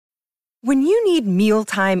When you need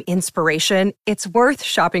mealtime inspiration, it's worth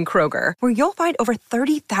shopping Kroger, where you'll find over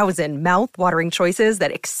 30,000 mouth-watering choices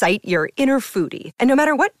that excite your inner foodie. And no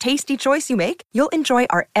matter what tasty choice you make, you'll enjoy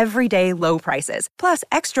our everyday low prices, plus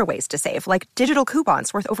extra ways to save, like digital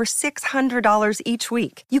coupons worth over $600 each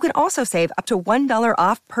week. You can also save up to $1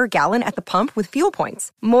 off per gallon at the pump with fuel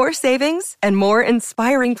points. More savings and more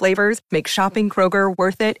inspiring flavors make shopping Kroger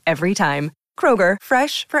worth it every time. Kroger,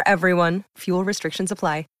 fresh for everyone. Fuel restrictions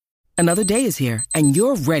apply. Another day is here, and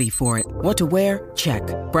you're ready for it. What to wear? Check.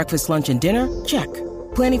 Breakfast, lunch, and dinner? Check.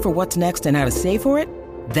 Planning for what's next and how to save for it?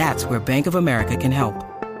 That's where Bank of America can help.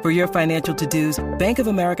 For your financial to-dos, Bank of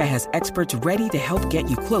America has experts ready to help get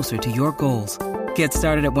you closer to your goals. Get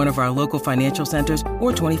started at one of our local financial centers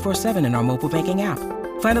or 24/7 in our mobile banking app.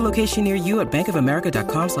 Find a location near you at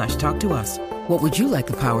bankofamerica.com/talktous. What would you like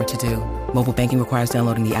the power to do? Mobile banking requires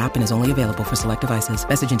downloading the app and is only available for select devices.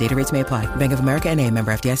 Message and data rates may apply. Bank of America N.A.,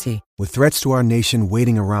 member FDIC. With threats to our nation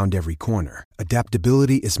waiting around every corner,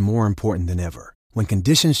 adaptability is more important than ever. When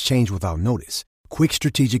conditions change without notice, quick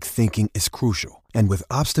strategic thinking is crucial. And with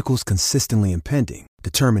obstacles consistently impending,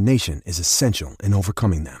 determination is essential in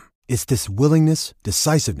overcoming them. It's this willingness,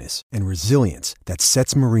 decisiveness, and resilience that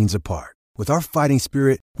sets Marines apart. With our fighting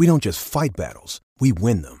spirit, we don't just fight battles, we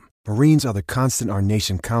win them. Marines are the constant our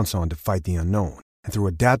nation counts on to fight the unknown. And through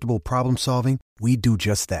adaptable problem solving, we do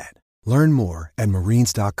just that. Learn more at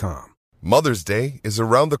marines.com. Mother's Day is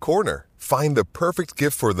around the corner. Find the perfect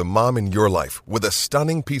gift for the mom in your life with a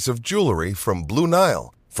stunning piece of jewelry from Blue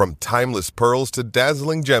Nile. From timeless pearls to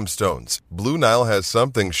dazzling gemstones, Blue Nile has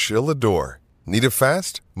something she'll adore. Need it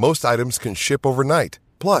fast? Most items can ship overnight.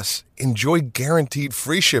 Plus, enjoy guaranteed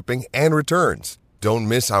free shipping and returns. Don't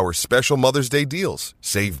miss our special Mother's Day deals.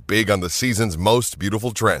 Save big on the season's most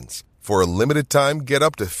beautiful trends. For a limited time, get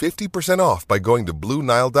up to 50% off by going to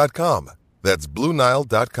BlueNile.com. That's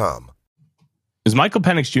BlueNile.com. Is Michael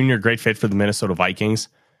Penix Jr. a great fit for the Minnesota Vikings?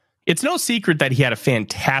 It's no secret that he had a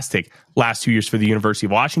fantastic last 2 years for the University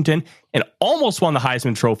of Washington and almost won the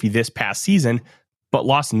Heisman Trophy this past season, but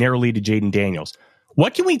lost narrowly to Jaden Daniels.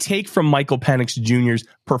 What can we take from Michael Penix Jr.'s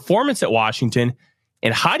performance at Washington,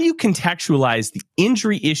 and how do you contextualize the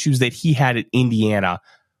injury issues that he had at Indiana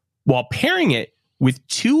while pairing it with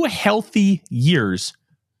 2 healthy years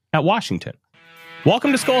at Washington?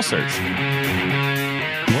 Welcome to SKOL Search.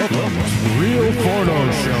 Welcome to the Real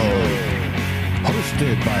Forno Show,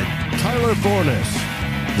 hosted by Tyler Fornes,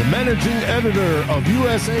 the managing editor of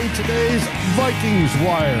USA Today's Vikings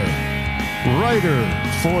Wire, writer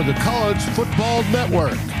for the College Football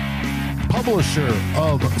Network, publisher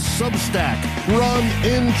of Substack Run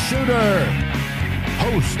In Shooter,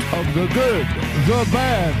 host of The Good, The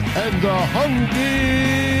Bad, and The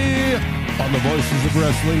Hungry on the Voices of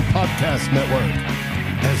Wrestling Podcast Network,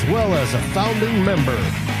 as well as a founding member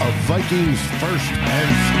of Vikings First and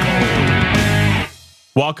SKOL.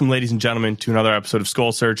 Welcome, ladies and gentlemen, to another episode of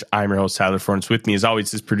SKOL Search. I'm your host, Tyler Fornes. With me, as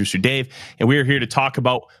always, is producer Dave, and we are here to talk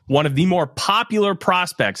about one of the more popular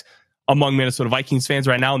prospects among Minnesota Vikings fans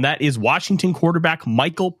right now, and that is Washington quarterback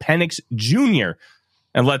Michael Penix Jr.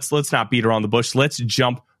 And let's not beat around the bush. Let's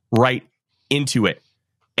jump right into it.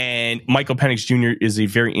 And Michael Penix Jr. is a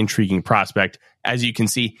very intriguing prospect. As you can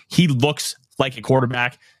see, he looks like a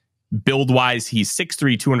quarterback. Build-wise, he's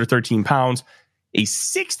 6'3", 213 pounds, a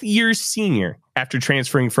 6th-year senior after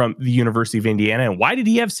transferring from the University of Indiana. And why did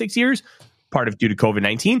he have 6 years? Part of it due to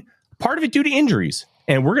COVID-19, part of it due to injuries.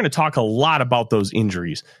 And we're going to talk a lot about those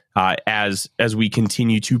injuries as we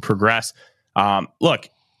continue to progress. Look,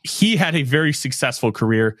 he had a very successful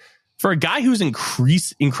career. For a guy who's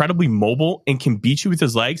incredibly mobile and can beat you with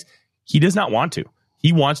his legs, he does not want to.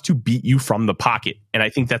 He wants to beat you from the pocket. And I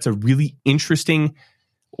think that's a really interesting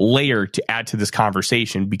layer to add to this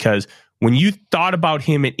conversation, because when you thought about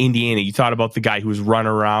him at Indiana, you thought about the guy who was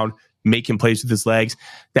running around, making plays with his legs.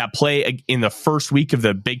 That play in the first week of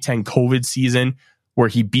the Big Ten COVID season where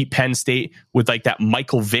he beat Penn State with like that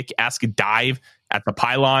Michael Vick-esque dive at the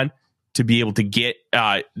pylon to be able to get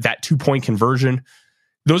that 2-point conversion.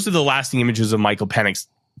 Those are the lasting images of Michael Penix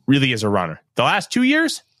really as a runner. The last 2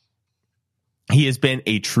 years, he has been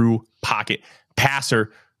a true pocket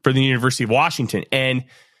passer for the University of Washington. And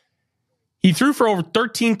he threw for over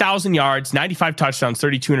 13,000 yards, 95 touchdowns,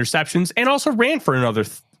 32 interceptions, and also ran for another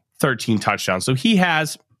 13 touchdowns. So he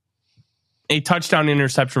has a touchdown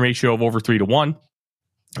interception ratio of over 3-1.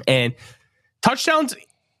 And touchdowns,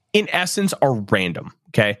 in essence, are random.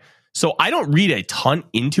 Okay. So I don't read a ton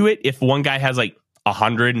into it if one guy has like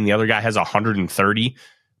 100 and the other guy has 130,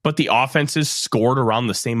 but the offenses scored around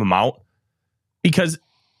the same amount, because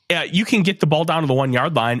you can get the ball down to the 1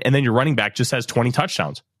 yard line and then your running back just has 20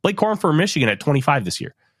 touchdowns. Blake Corum for Michigan at 25 this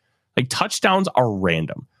year. Like, touchdowns are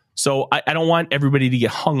random. So I don't want everybody to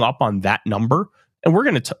get hung up on that number. And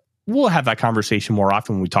we'll have that conversation more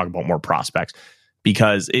often when we talk about more prospects,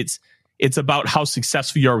 because it's about how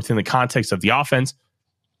successful you are within the context of the offense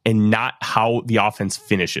and not how the offense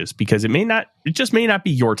finishes, because it just may not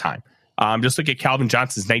be your time. Just look at Calvin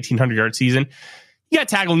Johnson's 1,900-yard season. He got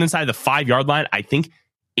tackled inside the 5-yard line, I think,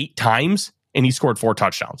 8 times, and he scored 4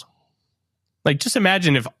 touchdowns. Like, just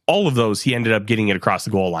imagine if all of those he ended up getting it across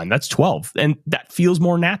the goal line. That's 12, and that feels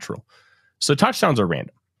more natural. So touchdowns are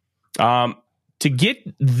random. To get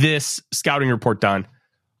this scouting report done,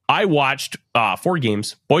 I watched 4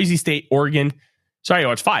 games: Boise State, Oregon. Sorry, I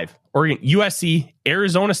watched 5: Oregon, USC,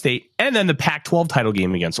 Arizona State, and then the Pac-12 title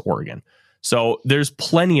game against Oregon. So there's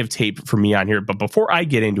plenty of tape for me on here. But before I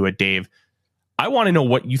get into it, Dave, I want to know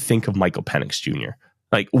what you think of Michael Penix Jr.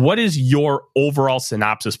 Like, what is your overall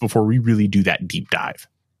synopsis before we really do that deep dive?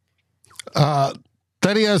 That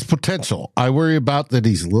he has potential. I worry about that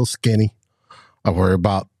he's a little skinny. I worry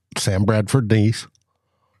about Sam Bradford knees.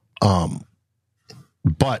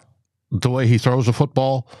 But the way he throws a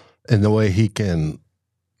football and the way he can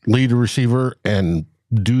lead a receiver and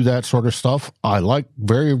do that sort of stuff, I like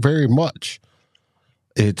very, very much.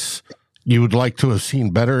 You would like to have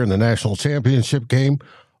seen better in the national championship game,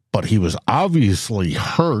 but he was obviously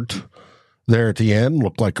hurt there at the end,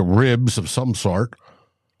 looked like a ribs of some sort,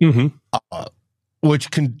 which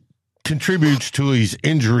contributes to he's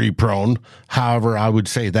injury prone. However, I would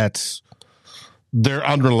say they're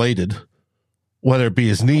unrelated, whether it be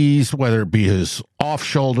his knees, whether it be his off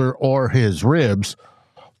shoulder or his ribs.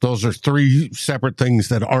 Those are 3 separate things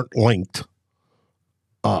that aren't linked.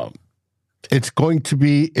 It's going to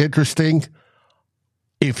be interesting.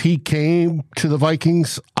 If he came to the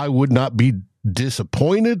Vikings, I would not be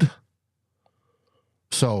disappointed.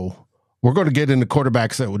 So we're going to get into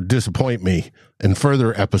quarterbacks that would disappoint me in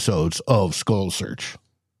further episodes of SKOL Search.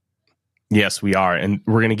 Yes, we are. And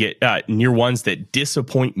we're going to get near ones that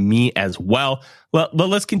disappoint me as well. Well,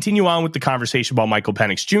 let's continue on with the conversation about Michael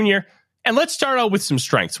Penix Jr. And let's start out with some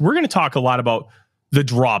strengths. We're going to talk a lot about the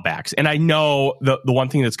drawbacks. And I know the one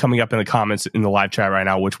thing that's coming up in the comments in the live chat right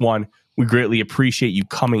now, which one, we greatly appreciate you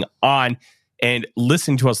coming on and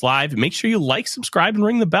listening to us live. Make sure you like, subscribe, and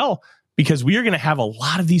ring the bell, because we are going to have a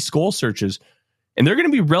lot of these SKOL searches, and they're going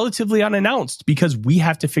to be relatively unannounced because we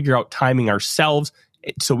have to figure out timing ourselves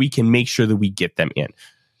so we can make sure that we get them in.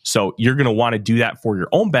 So you're going to want to do that for your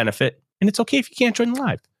own benefit, and it's okay if you can't join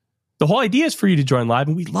live. The whole idea is for you to join live,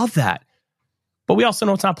 and we love that. But we also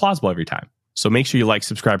know it's not plausible every time. So make sure you like,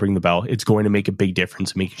 subscribe, ring the bell. It's going to make a big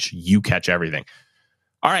difference in making sure you catch everything.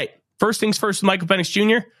 All right. First things first, Michael Penix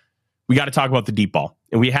Jr., we got to talk about the deep ball.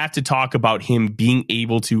 And we have to talk about him being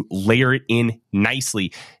able to layer it in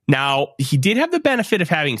nicely. Now, he did have the benefit of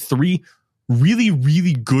having 3 really,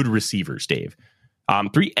 really good receivers, Dave.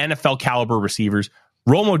 3 NFL caliber receivers.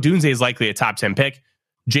 Rome Odunze is likely a top 10 pick.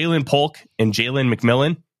 Jalen Polk and Jalen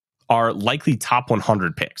McMillan are likely top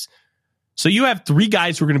 100 picks. So you have 3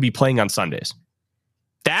 guys who are going to be playing on Sundays.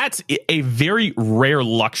 That's a very rare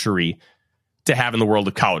luxury to have in the world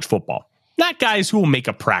of college football. Not guys who will make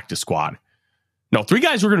a practice squad. No, 3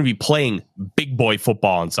 guys who are going to be playing big boy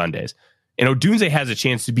football on Sundays. And Odunze has a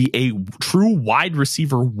chance to be a true wide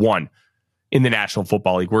receiver 1 in the National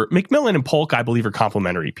Football League, where McMillan and Polk, I believe, are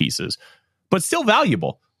complementary pieces, but still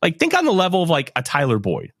valuable. Like, think on the level of like a Tyler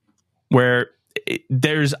Boyd, where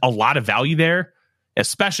there's a lot of value there,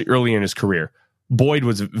 especially early in his career. Boyd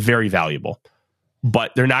was very valuable,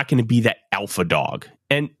 but they're not going to be that alpha dog.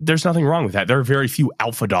 And there's nothing wrong with that. There are very few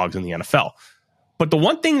alpha dogs in the NFL. But the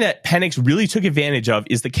one thing that Penix really took advantage of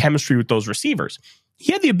is the chemistry with those receivers.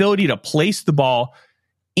 He had the ability to place the ball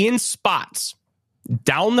in spots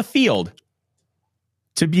down the field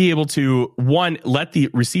to be able to, 1, let the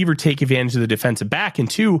receiver take advantage of the defensive back, and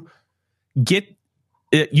 2,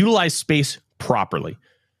 utilize space properly.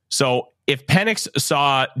 So if Penix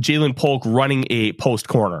saw Jalen Polk running a post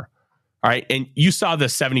corner, all right, and you saw the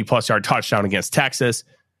 70-plus yard touchdown against Texas,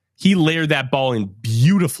 he layered that ball in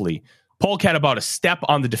beautifully. Polk had about a step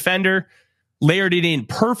on the defender, layered it in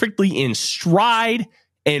perfectly in stride,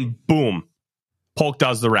 and boom, Polk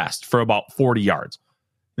does the rest for about 40 yards.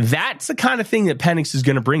 That's the kind of thing that Penix is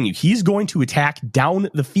going to bring you. He's going to attack down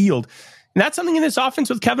the field. And that's something in this offense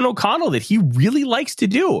with Kevin O'Connell that he really likes to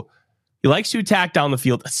do. He likes to attack down the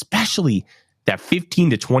field, especially that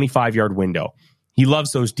 15 to 25 yard window. He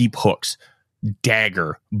loves those deep hooks,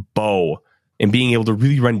 dagger, bow, and being able to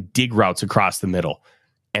really run dig routes across the middle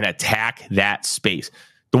and attack that space.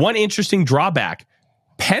 The one interesting drawback,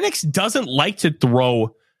 Penix doesn't like to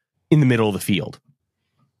throw in the middle of the field.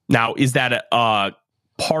 Now, is that a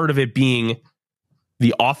part of it being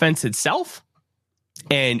the offense itself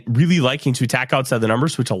and really liking to attack outside the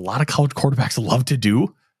numbers, which a lot of college quarterbacks love to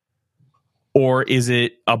do? Or is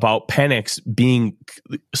it about Penix being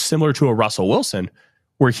similar to a Russell Wilson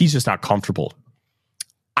where he's just not comfortable?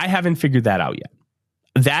 I haven't figured that out yet.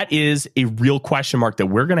 That is a real question mark that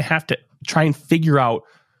we're going to have to try and figure out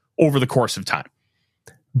over the course of time.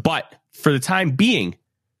 But for the time being,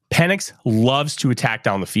 Penix loves to attack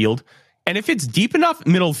down the field. And if it's deep enough,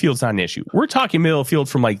 middle of the field's not an issue. We're talking middle of the field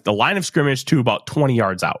from like the line of scrimmage to about 20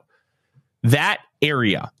 yards out. That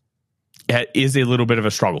area is a little bit of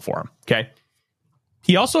a struggle for him. Okay.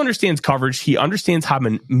 He also understands coverage. He understands how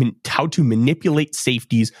to manipulate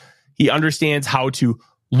safeties. He understands how to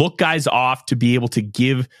look guys off to be able to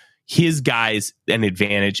give his guys an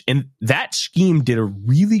advantage. And that scheme did a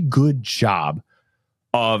really good job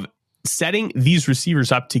of setting these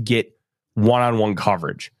receivers up to get one-on-one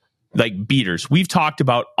coverage, like beaters. We've talked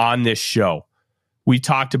about on this show. We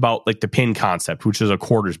talked about like the pin concept, which is a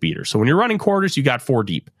quarters beater. So when you're running quarters, you got 4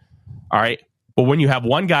 deep. All right. But when you have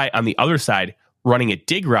one guy on the other side running a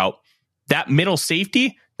dig route, that middle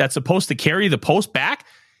safety that's supposed to carry the post back,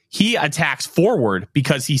 he attacks forward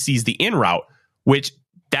because he sees the in route, which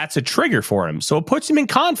that's a trigger for him. So it puts him in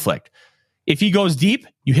conflict. If he goes deep,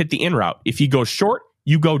 you hit the in route. If he goes short,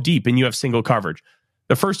 you go deep and you have single coverage.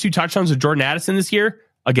 The first 2 touchdowns of Jordan Addison this year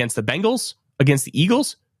against the Bengals, against the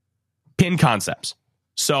Eagles, pin concepts.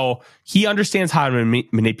 So he understands how to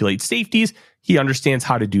manipulate safeties. He understands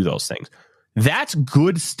how to do those things. That's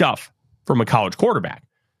good stuff from a college quarterback.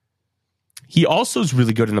 He also is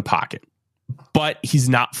really good in the pocket, but he's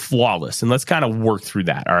not flawless. And let's kind of work through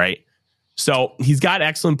that. All right. So he's got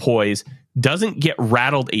excellent poise, doesn't get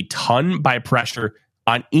rattled a ton by pressure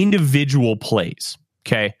on individual plays.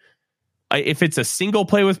 Okay. If it's a single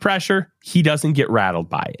play with pressure, he doesn't get rattled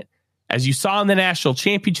by it. As you saw in the national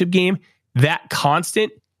championship game, that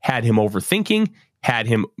constant had him overthinking, had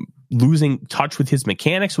him losing touch with his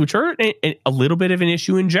mechanics, which are a little bit of an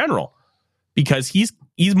issue in general, because he's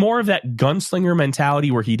more of that gunslinger mentality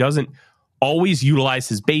where he doesn't always utilize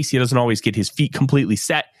his base. He doesn't always get his feet completely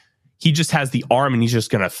set. He just has the arm and he's just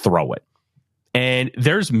going to throw it. And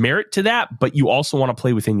there's merit to that, but you also want to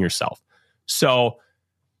play within yourself. So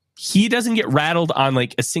he doesn't get rattled on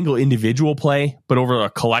like a single individual play, but over a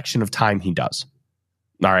collection of time he does.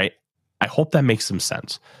 All right. I hope that makes some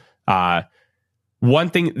sense. One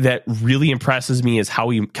thing that really impresses me is how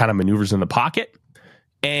he kind of maneuvers in the pocket.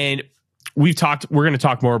 And we're going to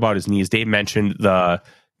talk more about his knees. Dave mentioned the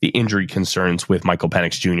injury concerns with Michael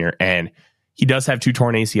Penix Jr. And he does have 2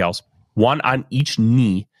 torn ACLs, 1 on each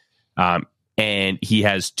knee. And he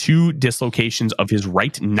has 2 dislocations of his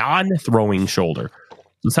right non-throwing shoulder.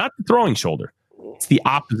 It's not the throwing shoulder. It's the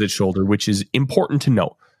opposite shoulder, which is important to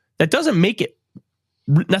note. That doesn't make it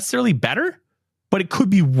necessarily better, but it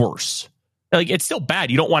could be worse. Like, it's still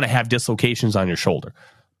bad. You don't want to have dislocations on your shoulder,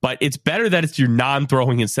 but it's better that it's your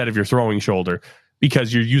non-throwing instead of your throwing shoulder,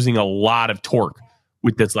 because you're using a lot of torque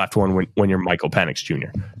with this left one when you're Michael Penix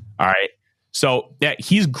Jr. All right. So yeah,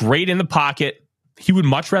 he's great in the pocket. He would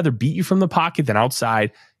much rather beat you from the pocket than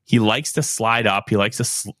outside. He likes to slide up. He likes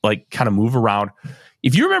to kind of move around.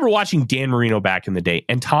 If you remember watching Dan Marino back in the day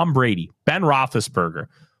and Tom Brady, Ben Roethlisberger,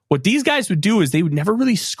 what these guys would do is they would never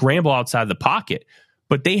really scramble outside the pocket,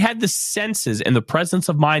 but they had the senses and the presence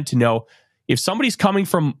of mind to know if somebody's coming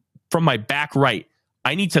from my back right,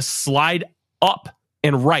 I need to slide up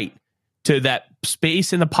and right to that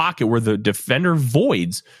space in the pocket where the defender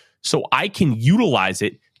voids so I can utilize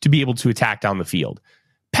it to be able to attack down the field.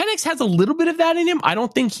 Penix has a little bit of that in him. I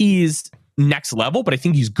don't think he's next level, but I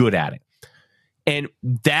think he's good at it. And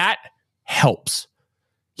that helps.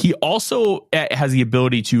 He also has the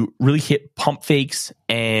ability to really hit pump fakes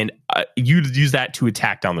and use that to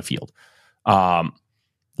attack down the field.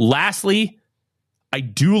 Lastly, I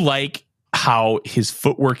do like how his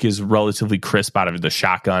footwork is relatively crisp out of the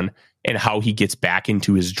shotgun and how he gets back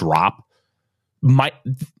into his drop.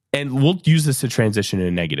 And we'll use this to transition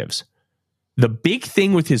into negatives. The big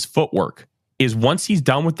thing with his footwork is once he's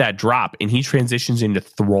done with that drop and he transitions into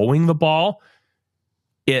throwing the ball,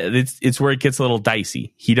 it's where it gets a little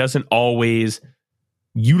dicey. He doesn't always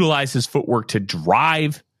utilize his footwork to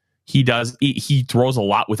drive. He throws a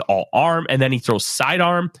lot with all arm, and then he throws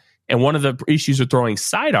sidearm. And one of the issues with throwing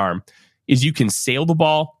sidearm is you can sail the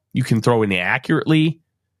ball, you can throw inaccurately.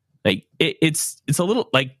 Like it's a little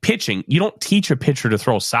like pitching. You don't teach a pitcher to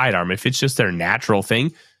throw sidearm. If it's just their natural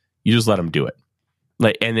thing, you just let them do it.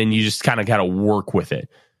 And then you just kind of got to work with it.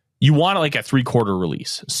 You want like a 3/4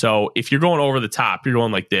 release. So if you're going over the top, you're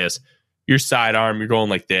going like this. Your sidearm, you're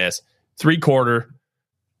going like this. 3/4,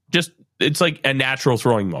 just it's like a natural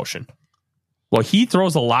throwing motion. Well, he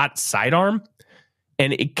throws a lot sidearm,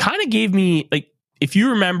 and it kind of gave me, like, if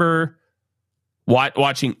you remember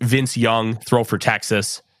watching Vince Young throw for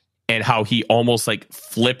Texas and how he almost like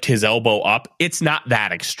flipped his elbow up, it's not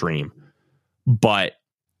that extreme, but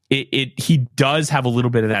he does have a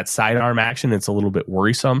little bit of that sidearm action. It's a little bit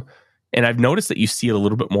worrisome. And I've noticed that you see it a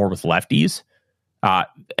little bit more with lefties.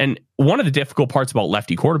 And one of the difficult parts about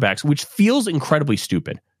lefty quarterbacks, which feels incredibly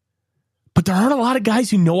stupid, but there aren't a lot of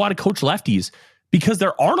guys who know how to coach lefties because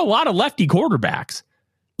there aren't a lot of lefty quarterbacks.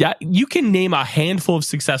 Yeah, you can name a handful of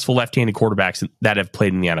successful left-handed quarterbacks that have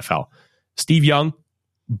played in the NFL. Steve Young,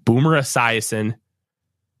 Boomer Esiason,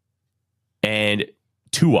 and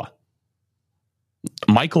Tua.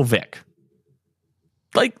 Michael Vick.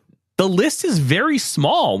 Like, the list is very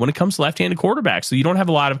small when it comes to left-handed quarterbacks, so you don't have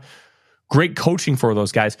a lot of great coaching for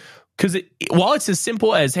those guys. Because while it's as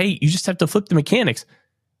simple as, hey, you just have to flip the mechanics,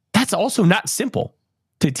 that's also not simple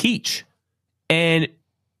to teach and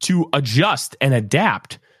to adjust and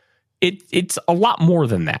adapt. It's a lot more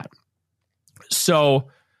than that. So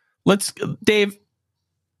Dave,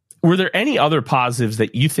 were there any other positives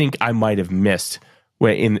that you think I might have missed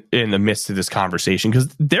in the midst of this conversation? Because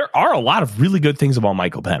there are a lot of really good things about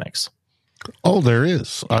Michael Penix. Oh, there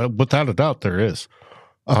is. Without a doubt, there is.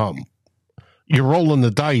 You're rolling the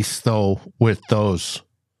dice, though, with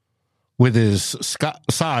his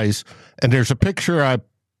size. And there's a picture I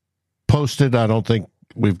posted. I don't think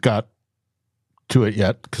we've got to it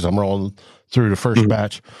yet because I'm rolling through the first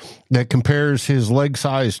batch that compares his leg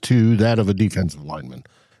size to that of a defensive lineman.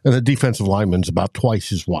 And the defensive lineman's about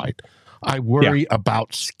twice as wide. I worry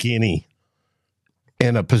about skinny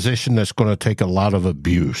in a position that's going to take a lot of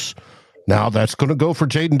abuse. Now, that's going to go for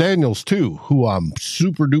Jaden Daniels, too, who I'm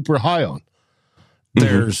super duper high on.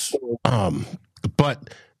 There's,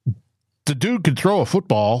 but the dude can throw a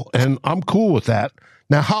football, and I'm cool with that.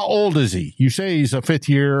 Now, how old is he? You say he's a fifth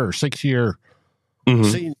year or sixth year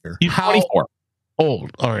senior. He's 24.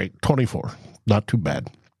 Old? All right, 24. Not too bad.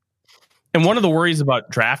 And one of the worries about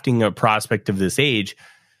drafting a prospect of this age,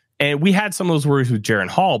 and we had some of those worries with Jaron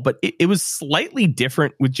Hall, but it was slightly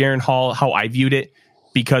different with Jaron Hall, how I viewed it,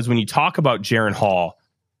 because when you talk about Jaron Hall,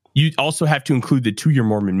 you also have to include the 2-year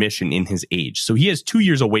Mormon mission in his age. So he has 2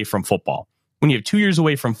 years away from football. When you have 2 years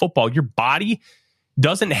away from football, your body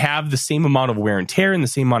doesn't have the same amount of wear and tear and the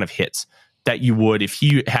same amount of hits that you would if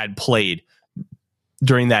he had played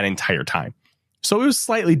during that entire time. So it was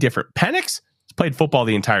slightly different. Penix has played football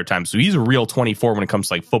the entire time, so he's a real 24 when it comes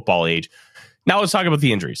to like football age. Now let's talk about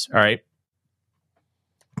the injuries, all right?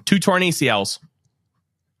 2 torn ACLs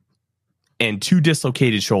and 2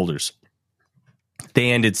 dislocated shoulders.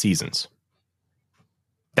 They ended seasons.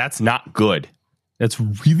 That's not good. That's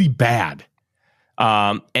really bad.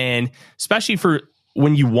 And especially for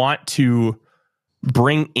when you want to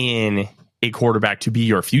bring in a quarterback to be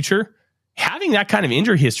your future, having that kind of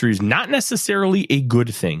injury history is not necessarily a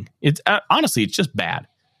good thing. It's honestly, it's just bad.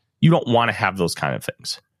 You don't want to have those kind of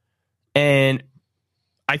things. And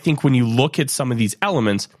I think when you look at some of these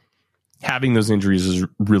elements, having those injuries is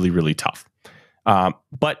really, really tough.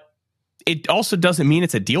 But it also doesn't mean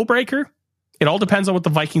it's a deal breaker. It all depends on what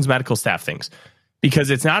the Vikings medical staff thinks,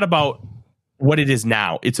 because it's not about what it is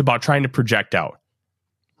now. It's about trying to project out.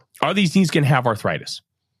 Are these knees going to have arthritis?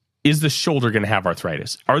 Is the shoulder going to have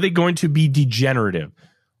arthritis? Are they going to be degenerative?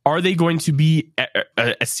 Are they going to be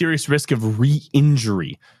a serious risk of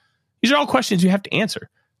re-injury? These are all questions you have to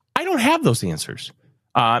answer. I don't have those answers.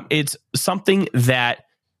 It's something that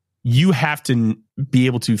you have to be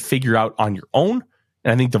able to figure out on your own.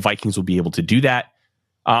 And I think the Vikings will be able to do that.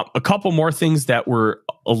 A couple more things that were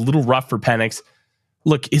a little rough for Penix.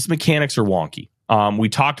 Look, his mechanics are wonky. We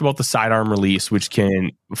talked about the sidearm release, which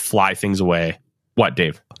can fly things away. What,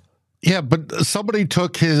 Dave? Yeah, but somebody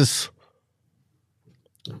took his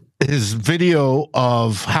video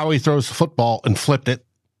of how he throws the football and flipped it.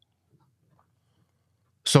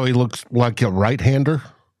 So he looks like a right-hander.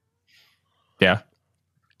 Yeah.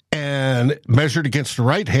 And measured against the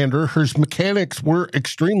right-hander, his mechanics were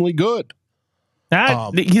extremely good. He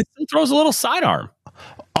still throws a little sidearm.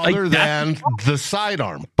 Other than the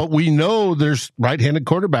sidearm. But we know there's right-handed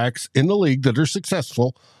quarterbacks in the league that are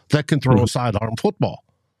successful that can throw a sidearm football.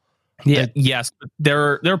 Yeah, yes. But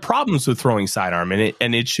there are problems with throwing sidearm,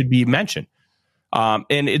 and it should be mentioned.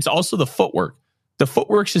 And it's also the footwork. The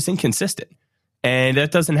footwork's just inconsistent. And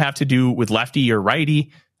that doesn't have to do with lefty or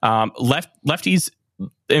righty. Lefties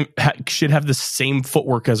should have the same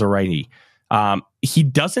footwork as a righty. He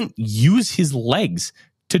doesn't use his legs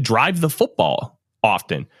to drive the football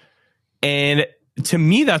often. And to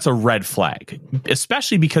me, that's a red flag,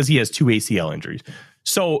 especially because he has 2 ACL injuries.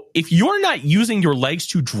 So if you're not using your legs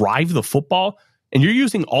to drive the football, and you're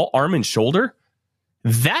using all arm and shoulder,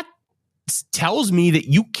 that tells me that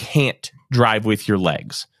you can't drive with your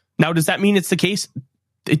legs. Now, does that mean it's the case?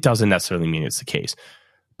 It doesn't necessarily mean it's the case.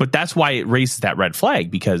 But that's why it raises that red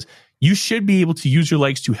flag, because you should be able to use your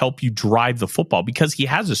legs to help you drive the football, because he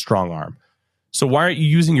has a strong arm. So why aren't you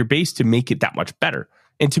using your base to make it that much better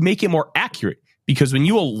and to make it more accurate? Because when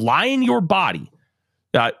you align your body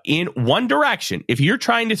in one direction, if you're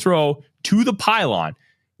trying to throw to the pylon,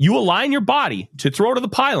 you align your body to throw to the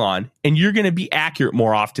pylon, and you're going to be accurate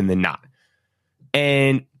more often than not.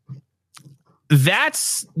 And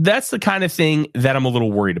that's the kind of thing that I'm a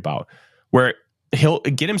little worried about, where he'll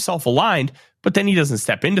get himself aligned, but then he doesn't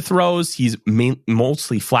step into throws. He's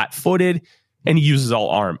mostly flat-footed, and he uses all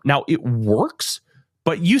arm. Now, it works,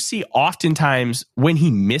 but you see oftentimes when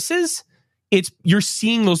he misses, you're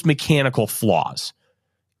seeing those mechanical flaws.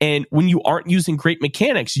 And when you aren't using great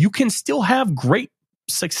mechanics, you can still have great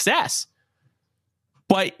success,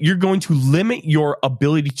 but you're going to limit your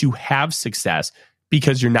ability to have success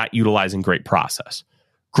because you're not utilizing great process.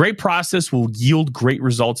 Great process will yield great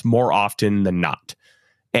results more often than not.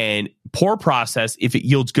 And poor process, if it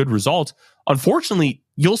yields good results, unfortunately,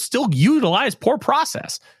 you'll still utilize poor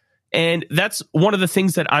process. And that's one of the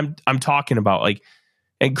things that I'm talking about. Like,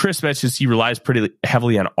 and Chris mentions he relies pretty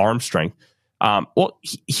heavily on arm strength.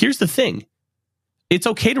 Here's the thing. It's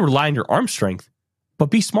okay to rely on your arm strength, but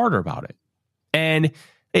be smarter about it. And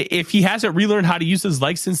if he hasn't relearned how to use his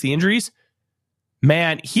legs since the injuries,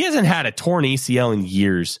 man, he hasn't had a torn ACL in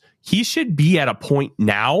years. He should be at a point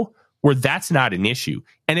now where that's not an issue.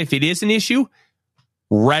 And if it is an issue,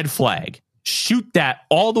 red flag. Shoot that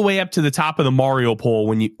all the way up to the top of the Mario pole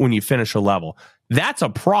when you finish a level. That's a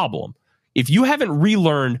problem. If you haven't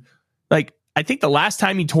relearned, like, I think the last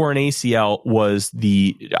time he tore an ACL was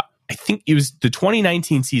I think it was the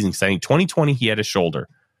 2019 season, because I think 2020 he had a shoulder.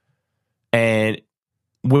 And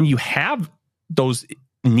when you have those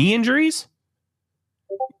knee injuries,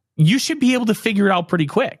 you should be able to figure it out pretty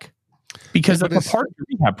quick, because that's a part of the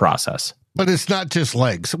rehab process. But it's not just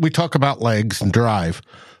legs. We talk about legs and drive,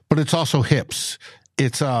 but it's also hips.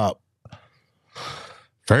 It's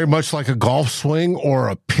very much like a golf swing or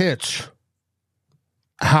a pitch,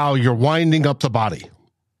 how you're winding up the body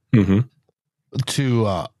and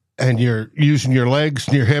you're using your legs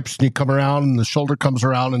and your hips, and you come around and the shoulder comes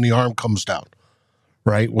around and the arm comes down,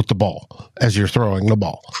 right, with the ball as you're throwing the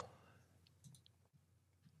ball.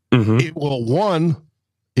 It will,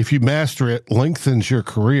 if you master it, lengthens your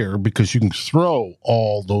career, because you can throw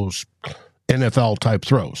all those NFL type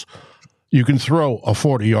throws. You can throw a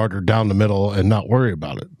 40-yarder down the middle and not worry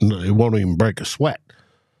about it. It won't even break a sweat.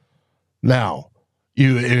 Now,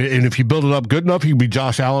 if you build it up good enough, you can be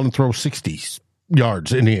Josh Allen and throw 60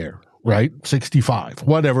 yards in the air, right? 65,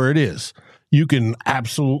 whatever it is. You can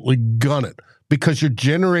absolutely gun it, because you're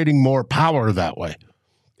generating more power that way.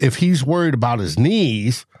 If he's worried about his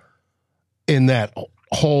knees in that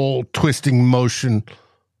whole twisting motion,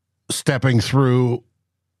 stepping through,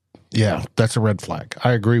 yeah, that's a red flag.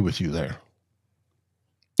 I agree with you there.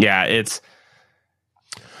 Yeah, if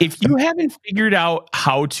you haven't figured out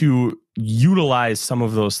how to utilize some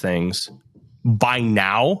of those things by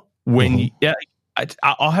now,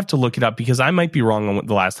 I'll have to look it up, because I might be wrong on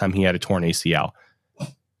the last time he had a torn ACL.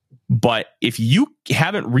 But if you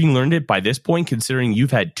haven't relearned it by this point, considering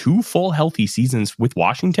you've had 2 full healthy seasons with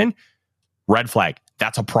Washington, red flag.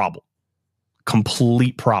 That's a problem.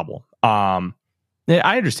 Complete problem. I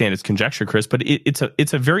understand it's conjecture, Chris, but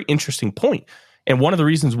it's a very interesting point. And one of the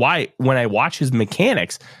reasons why, when I watch his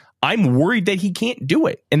mechanics, I'm worried that he can't do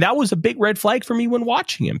it. And that was a big red flag for me when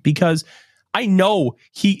watching him, because I know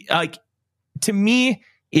to me,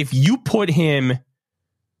 if you put him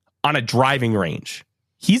on a driving range,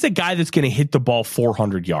 he's a guy that's going to hit the ball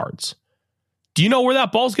 400 yards. Do you know where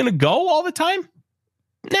that ball's going to go all the time?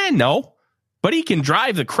 No. But he can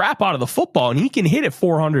drive the crap out of the football, and he can hit it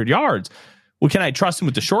 400 yards. Well, can I trust him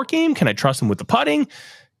with the short game? Can I trust him with the putting?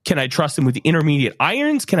 Can I trust him with the intermediate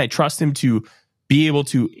irons? Can I trust him to be able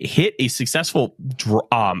to hit a successful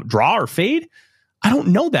draw or fade? I don't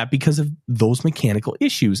know that, because of those mechanical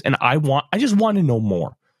issues. And I just want to know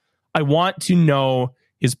more. I want to know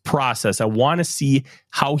his process. I want to see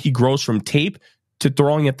how he grows from tape to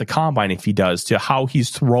throwing at the combine, if he does, to how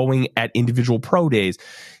he's throwing at individual pro days,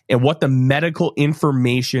 and what the medical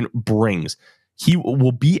information brings. He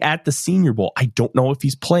will be at the Senior Bowl. I don't know if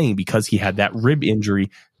he's playing, because he had that rib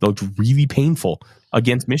injury that looked really painful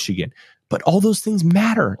against Michigan. But all those things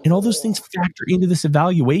matter, and all those things factor into this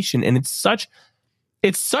evaluation. And it's such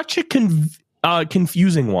a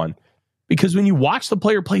confusing one, because when you watch the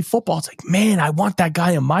player play football, it's like, man, I want that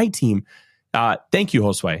guy on my team. Thank you,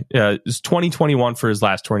 Josue. It's 2021 for his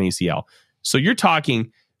last torn ACL. So you're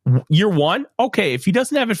talking year one. Okay, if he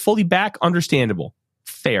doesn't have it fully back, understandable.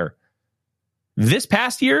 Fair. This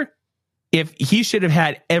past year, if he should have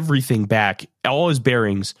had everything back, all his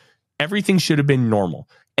bearings, everything should have been normal.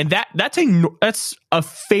 And that's a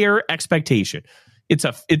fair expectation. It's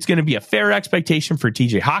going to be a fair expectation for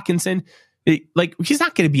TJ Hawkinson. He's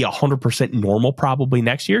not going to be 100% normal probably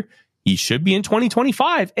next year. He should be in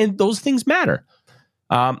 2025, and those things matter.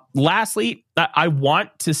 Lastly, I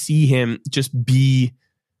want to see him just be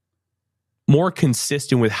more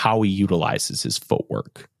consistent with how he utilizes his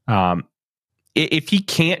footwork. If he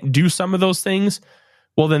can't do some of those things,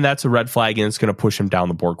 well, then that's a red flag, and it's going to push him down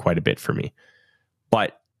the board quite a bit for me.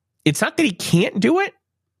 But it's not that he can't do it.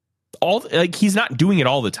 He's not doing it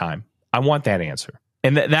all the time. I want that answer.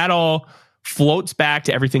 And that all floats back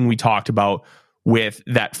to everything we talked about with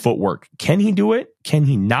that footwork. Can he do it? Can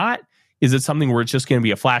he not? Is it something where it's just going to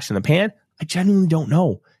be a flash in the pan? I genuinely don't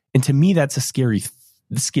know. And to me, that's a scary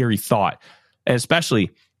thought. And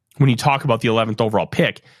especially when you talk about the 11th overall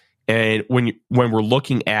pick. And when we're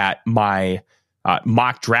looking at my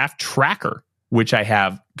mock draft tracker, which I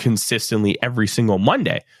have consistently every single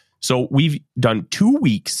Monday. So we've done 2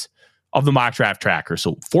 weeks of the mock draft tracker.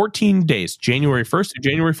 So 14 days, January 1st to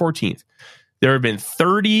January 14th. There have been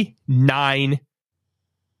 39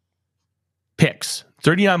 picks,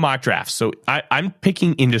 39 mock drafts. So I'm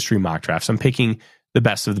picking industry mock drafts. I'm picking the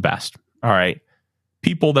best of the best. All right.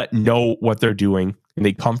 People that know what they're doing and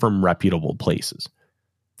they come from reputable places.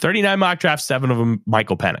 39 mock drafts, 7 of them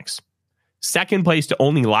Michael Penix. Second place to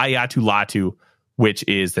only Laiatu Latu, which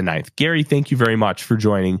is the 9th. Gary, thank you very much for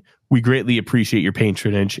joining. We greatly appreciate your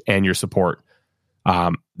patronage and your support.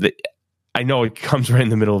 I know it comes right in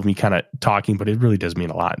the middle of me kind of talking, but it really does mean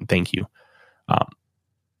a lot. And thank you.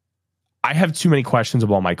 I have too many questions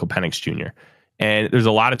about Michael Penix Jr. And there's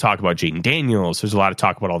a lot of talk about Jaden Daniels. There's a lot of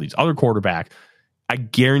talk about all these other quarterbacks. I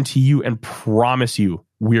guarantee you and promise you,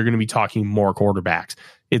 we're going to be talking more quarterbacks.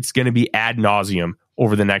 It's going to be ad nauseum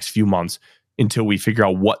over the next few months until we figure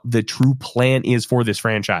out what the true plan is for this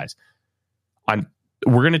franchise.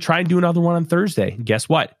 We're going to try and do another one on Thursday. Guess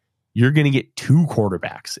what? You're going to get 2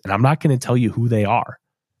 quarterbacks, and I'm not going to tell you who they are.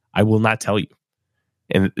 I will not tell you.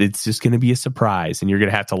 And it's just going to be a surprise, and you're going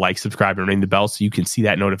to have to like, subscribe, and ring the bell so you can see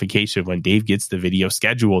that notification when Dave gets the video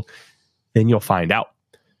scheduled. Then you'll find out.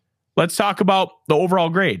 Let's talk about the overall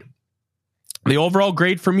grade. The overall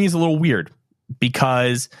grade for me is a little weird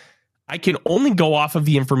because I can only go off of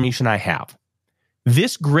the information I have.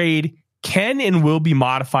 This grade can and will be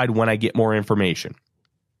modified when I get more information.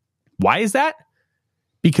 Why is that?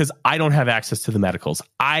 Because I don't have access to the medicals.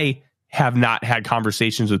 I have not had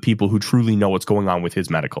conversations with people who truly know what's going on with his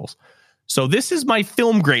medicals. So this is my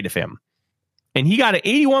film grade of him. And he got an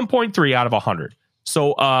 81.3 out of 100.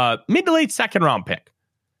 So mid to late second round pick.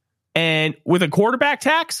 And with a quarterback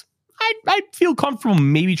tax, I'd feel comfortable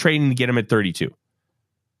maybe trading to get him at 32.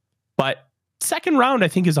 But second round, I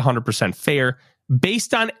think, is 100% fair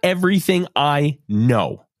based on everything I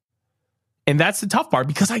know. And that's the tough part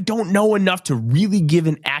because I don't know enough to really give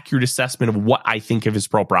an accurate assessment of what I think of his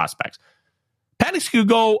pro prospects. Penix could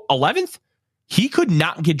go 11th. He could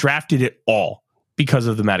not get drafted at all because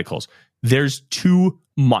of the medicals. There's too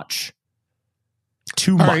much.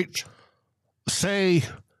 Too much. Right. Say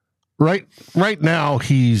right now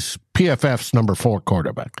he's PFF's number 4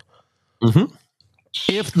 quarterback. Mm-hmm.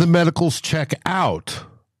 If the medicals check out,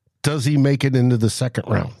 does he make it into the second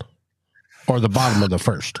round or the bottom of the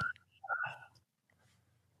first?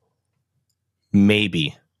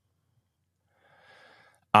 Maybe.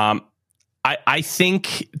 I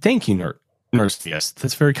think. Thank you, Nurse. Yes,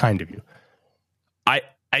 that's very kind of you.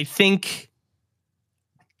 I think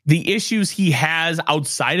the issues he has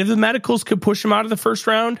outside of the medicals could push him out of the first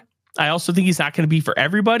round. I also think he's not going to be for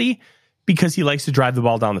everybody because he likes to drive the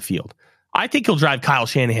ball down the field. I think he'll drive Kyle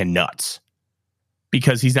Shanahan nuts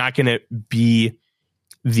because he's not going to be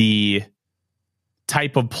the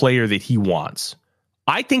type of player that he wants.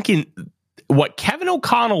 I think in what Kevin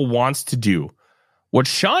O'Connell wants to do, what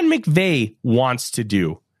Sean McVay wants to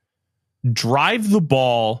do, drive the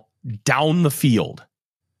ball down the field.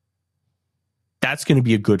 That's going to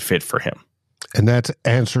be a good fit for him. And that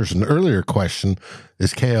answers an earlier question.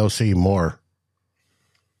 Is KOC more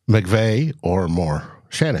McVay or more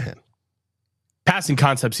Shanahan? Passing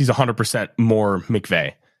concepts, he's 100% more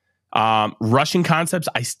McVay. Rushing concepts,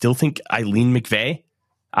 I still think I lean McVay.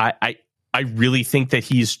 I really think that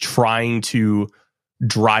he's trying to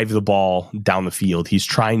drive the ball down the field. He's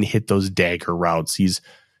trying to hit those dagger routes.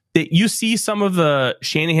 You see some of the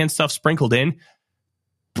Shanahan stuff sprinkled in.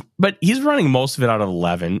 But he's running most of it out of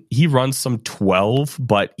 11. He runs some 12,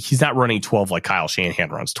 but he's not running 12 like Kyle Shanahan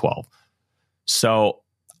runs 12. So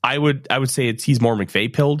I would say he's more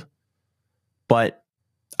McVay-pilled. But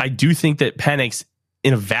I do think that Penix,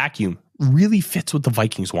 in a vacuum, really fits what the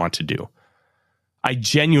Vikings want to do. I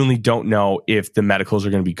genuinely don't know if the medicals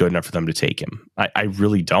are going to be good enough for them to take him. I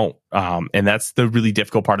really don't. And that's the really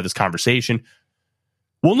difficult part of this conversation.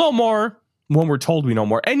 We'll know more when we're told we know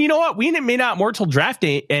more. And you know what? We may not more till draft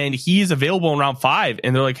day, and he's available in round 5.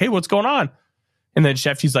 And they're like, hey, what's going on? And then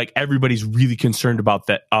Shefty's like, everybody's really concerned about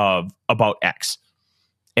that, about X.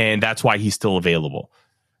 And that's why he's still available.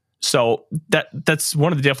 So that's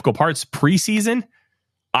one of the difficult parts. Preseason,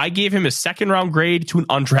 I gave him a second round grade to an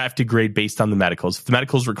undrafted grade based on the medicals. If the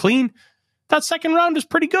medicals were clean, that second round is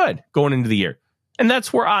pretty good going into the year. And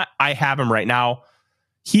that's where I have him right now.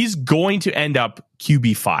 He's going to end up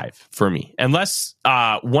QB5 for me, unless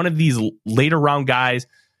one of these later round guys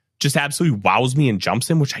just absolutely wows me and jumps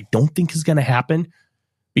him, which I don't think is going to happen,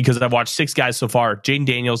 because I've watched 6 guys so far: Jaden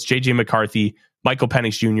Daniels, JJ McCarthy, Michael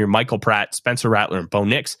Penix Jr., Michael Pratt, Spencer Rattler, and Bo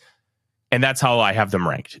Nix. And that's how I have them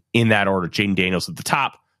ranked in that order. Jaden Daniels at the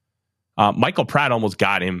top. Michael Pratt almost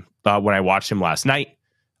got him when I watched him last night.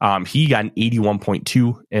 He got an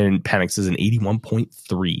 81.2 and Penix is an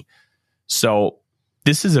 81.3. So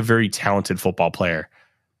this is a very talented football player.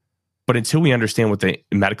 But until we understand what the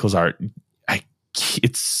medicals are,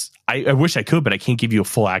 I wish I could, but I can't give you a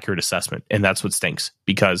full accurate assessment. And that's what stinks,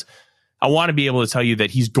 because I want to be able to tell you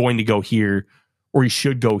that he's going to go here or he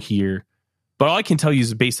should go here. But all I can tell you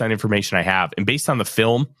is based on information I have, and based on the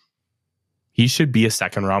film, he should be a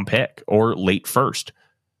second round pick or late first,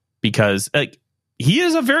 because he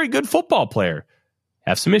is a very good football player.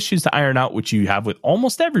 Have some issues to iron out, which you have with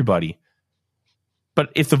almost everybody.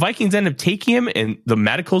 But if the Vikings end up taking him and the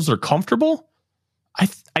medicals are comfortable,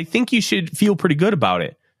 I think you should feel pretty good about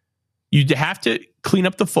it. You have to clean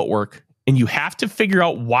up the footwork, and you have to figure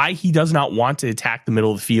out why he does not want to attack the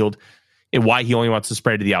middle of the field and why he only wants to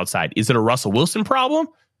spread to the outside. Is it a Russell Wilson problem?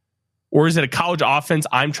 Or is it a college offense,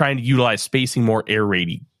 I'm trying to utilize spacing more, air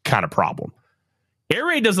raid kind of problem? Air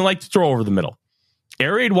raid doesn't like to throw over the middle.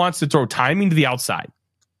 Air raid wants to throw timing to the outside.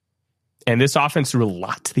 And this offense threw a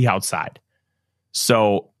lot to the outside.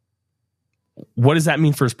 So what does that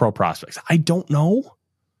mean for his pro prospects? I don't know.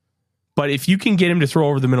 But if you can get him to throw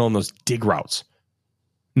over the middle in those dig routes,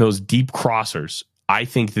 those deep crossers, I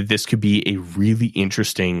think that this could be a really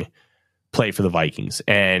interesting play for the Vikings.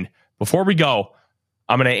 And before we go,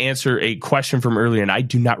 I'm going to answer a question from earlier, and I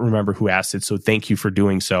do not remember who asked it, so thank you for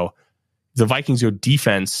doing so. If the Vikings go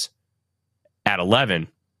defense at 11,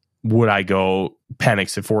 would I go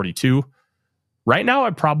Penix at 42? Right now,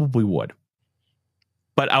 I probably would.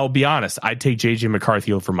 But I'll be honest, I'd take JJ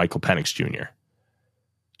McCarthy over Michael Penix Jr.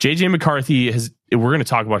 JJ McCarthy we're going to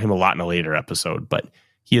talk about him a lot in a later episode, but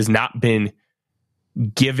he has not been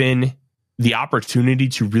given the opportunity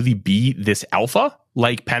to really be this alpha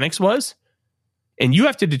like Penix was. And you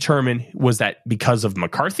have to determine, was that because of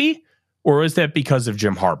McCarthy or is that because of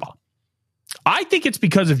Jim Harbaugh? I think it's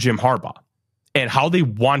because of Jim Harbaugh and how they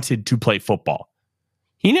wanted to play football.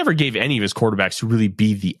 He never gave any of his quarterbacks to really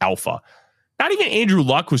be the alpha. Not even Andrew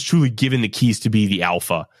Luck was truly given the keys to be the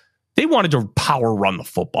alpha. They wanted to power run the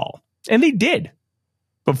football, and they did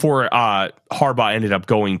before Harbaugh ended up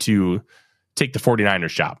going to take the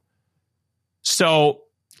 49ers job. So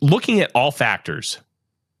looking at all factors,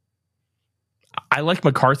 I like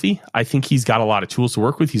McCarthy. I think he's got a lot of tools to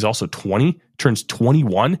work with. He's also 20, turns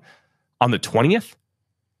 21 on the 20th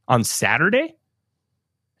on Saturday.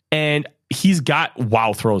 And he's got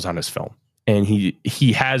wow throws on his film. And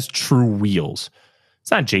he has true wheels.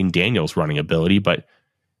 It's not Jaden Daniels' running ability, but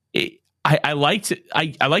I like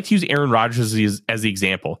to use Aaron Rodgers as the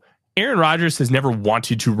example. Aaron Rodgers has never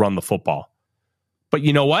wanted to run the football. But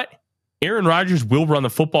you know what? Aaron Rodgers will run the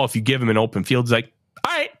football if you give him an open field. He's like,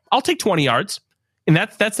 all right, I'll take 20 yards. And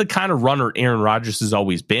that's the kind of runner Aaron Rodgers has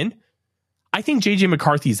always been. I think JJ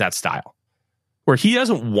McCarthy is that style, where he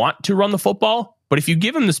doesn't want to run the football, but if you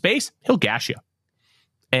give him the space, he'll gash you.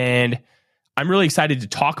 And I'm really excited to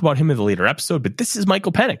talk about him in the later episode, but this is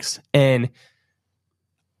Michael Penix. And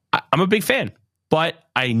I'm a big fan, but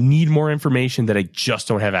I need more information that I just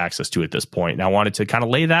don't have access to at this point. And I wanted to kind of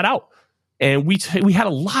lay that out. And we had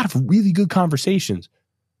a lot of really good conversations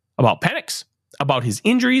about Penix, about his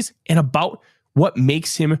injuries, and about what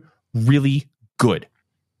makes him really good.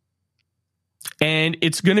 And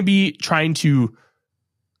it's going to be trying to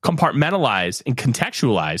compartmentalize and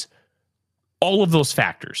contextualize all of those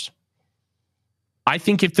factors. I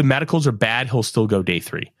think if the medicals are bad, he'll still go day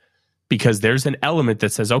 3, because there's an element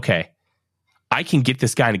that says, okay, I can get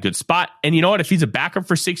this guy in a good spot. And you know what? If he's a backup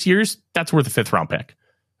for 6 years, that's worth a 5th round pick.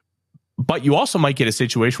 But you also might get a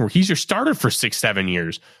situation where he's your starter for 6-7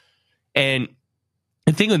 years. And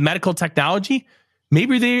the thing with medical technology,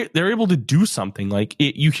 maybe they're able to do something. Like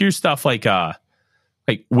you hear stuff like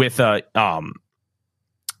with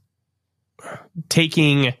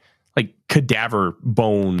taking like cadaver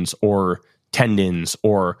bones or tendons,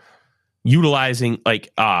 or utilizing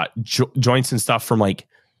like joints and stuff from like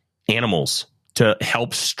animals to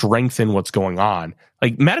help strengthen what's going on.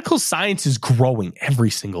 Like medical science is growing every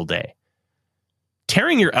single day.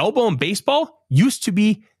 Tearing your elbow in baseball used to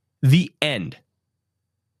be the end.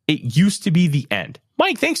 It used to be the end.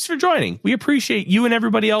 Mike, thanks for joining. We appreciate you and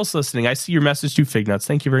everybody else listening. I see your message too, Fignuts.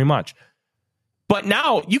 Thank you very much. But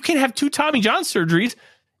now you can have 2 Tommy John surgeries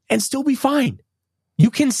and still be fine. You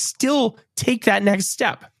can still take that next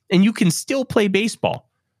step and you can still play baseball.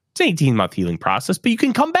 It's an 18-month healing process, but you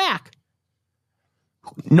can come back.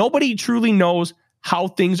 Nobody truly knows how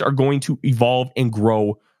things are going to evolve and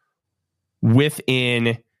grow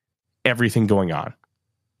within everything going on.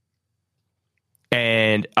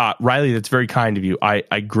 And Riley, that's very kind of you.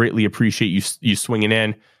 I greatly appreciate you swinging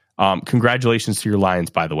in. Congratulations to your Lions,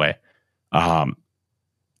 by the way. I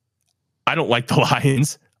don't like the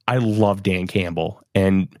Lions. I love Dan Campbell.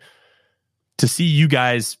 And to see you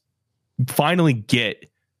guys finally get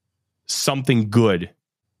something good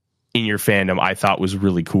in your fandom, I thought was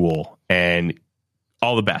really cool. And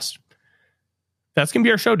all the best. That's going to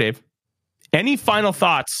be our show, Dave. Any final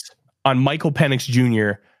thoughts on Michael Penix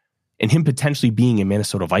Jr. and him potentially being a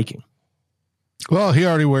Minnesota Viking? Well, he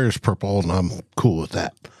already wears purple, and I'm cool with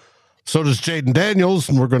that. So does Jaden Daniels,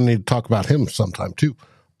 and we're going to need to talk about him sometime too.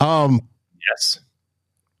 Yes.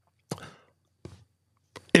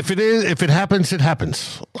 If it happens, it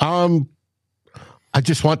happens. I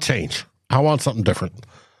just want change. I want something different.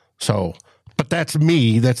 So, but that's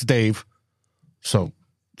me. That's Dave. So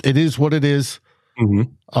it is what it is.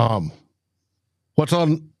 Mm-hmm. What's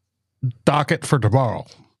on docket for tomorrow?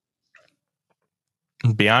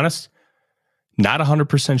 Be honest, not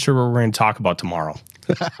 100% sure what we're going to talk about tomorrow.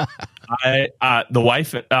 The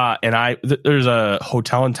wife and I, there's a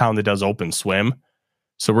hotel in town that does open swim.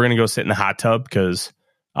 So we're going to go sit in the hot tub because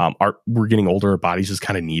we're getting older. Our bodies just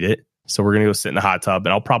kind of need it. So we're going to go sit in the hot tub,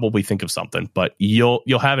 and I'll probably think of something, but you'll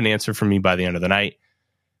have an answer from me by the end of the night.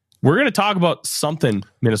 We're going to talk about something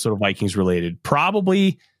Minnesota Vikings related.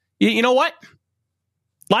 Probably, you know what?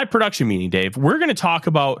 Live production meeting, Dave. We're going to talk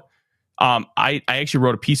about, I actually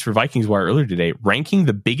wrote a piece for Vikings Wire earlier today, ranking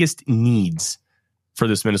the biggest needs for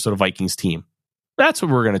this Minnesota Vikings team. That's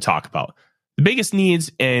what we're going to talk about. The biggest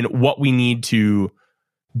needs and what we need to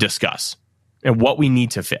discuss and what we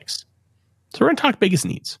need to fix. So we're going to talk biggest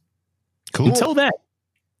needs. Cool. Until then,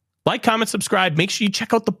 like, comment, subscribe. Make sure you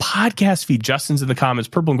check out the podcast feed. Justin's in the comments,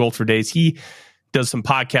 Purple and Gold for Days. He does some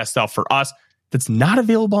podcast stuff for us that's not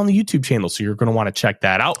available on the YouTube channel, so you're going to want to check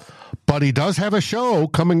that out. But he does have a show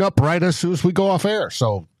coming up right as soon as we go off air.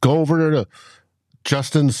 So go over to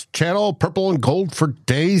Justin's channel, Purple and Gold for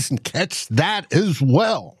Days, and catch that as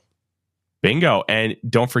well. Bingo. And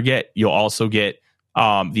don't forget, you'll also get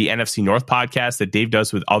the NFC North podcast that Dave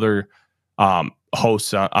does with other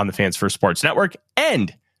hosts on the Fans First Sports Network,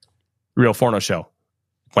 and Real Forno Show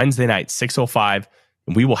Wednesday night, 6:05.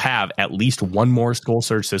 And we will have at least one more SKOL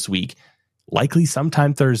search this week, likely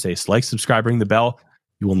sometime Thursday. So like, subscribe, ring the bell.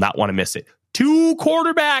 You will not want to miss it. 2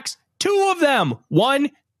 quarterbacks, 2 of them,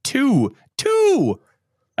 1, 2.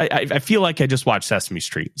 I feel like I just watched Sesame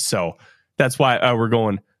Street, so that's why we're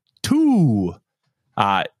going 2.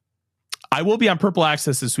 I will be on Purple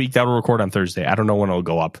Access this week. That will record on Thursday. I don't know when it'll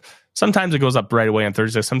go up. Sometimes it goes up right away on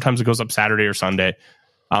Thursday. Sometimes it goes up Saturday or Sunday.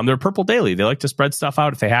 They're Purple Daily. They like to spread stuff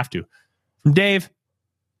out if they have to. From Dave,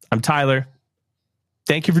 I'm Tyler.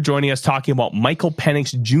 Thank you for joining us talking about Michael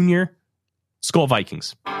Penix Jr. SKOL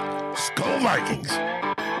Vikings. SKOL Vikings.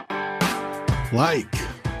 Like,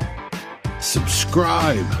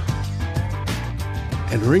 subscribe,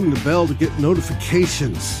 and ring the bell to get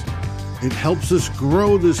notifications. It helps us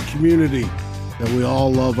grow this community that we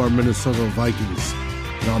all love, our Minnesota Vikings.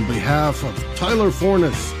 And on behalf of Tyler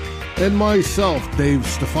Fornes and myself, Dave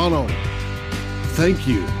Stefano, thank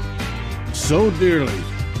you so dearly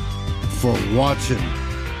for watching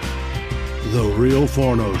The Real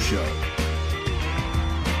Forno Show.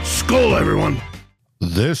 SKOL, everyone!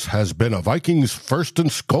 This has been a Vikings First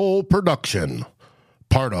and SKOL production,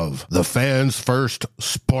 part of the Fans First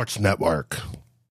Sports Network.